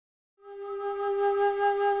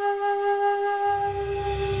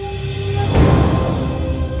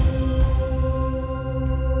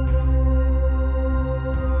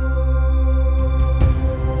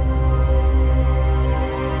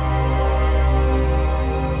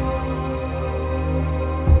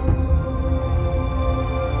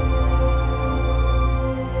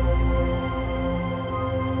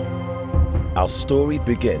Our story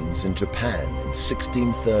begins in Japan in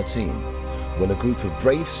 1613, when a group of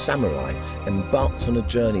brave samurai embarked on a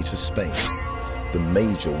journey to Spain, the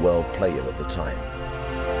major world player at the time.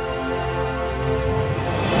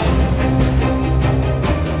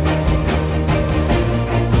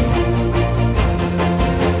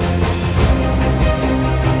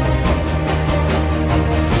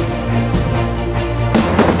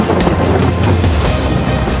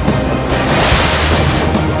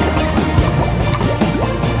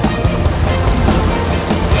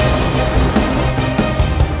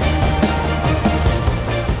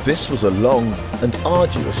 This was a long and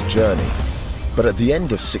arduous journey, but at the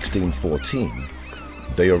end of 1614,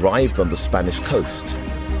 they arrived on the Spanish coast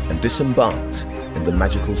and disembarked in the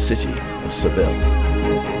magical city of Seville.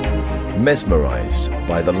 Mesmerized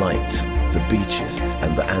by the light, the beaches,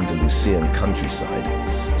 and the Andalusian countryside,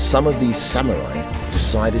 some of these samurai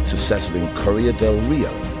decided to settle in Correa del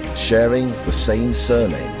Rio, sharing the same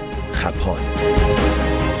surname, HJAPÓN.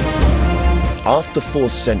 After 4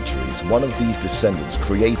 centuries, one of these descendants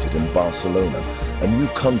created in Barcelona a new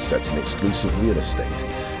concept in exclusive real estate,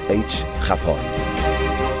 HJAPÓN.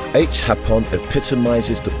 HJAPÓN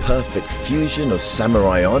epitomizes the perfect fusion of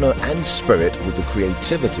samurai honor and spirit with the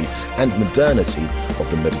creativity and modernity of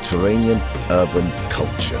the Mediterranean urban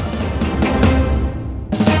culture.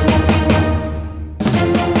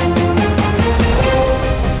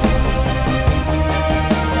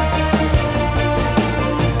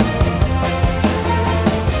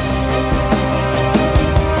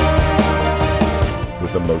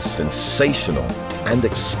 The most sensational and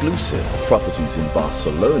exclusive properties in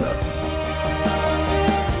Barcelona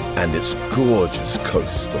and its gorgeous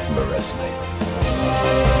coast of Maresme.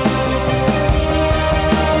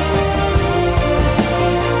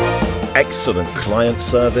 Excellent client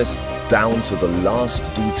service down to the last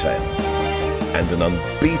detail, and an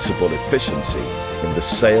unbeatable efficiency in the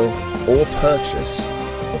sale or purchase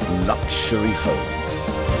of luxury homes.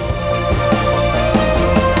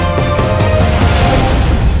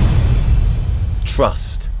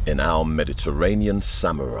 Trust in our Mediterranean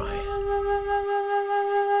samurai.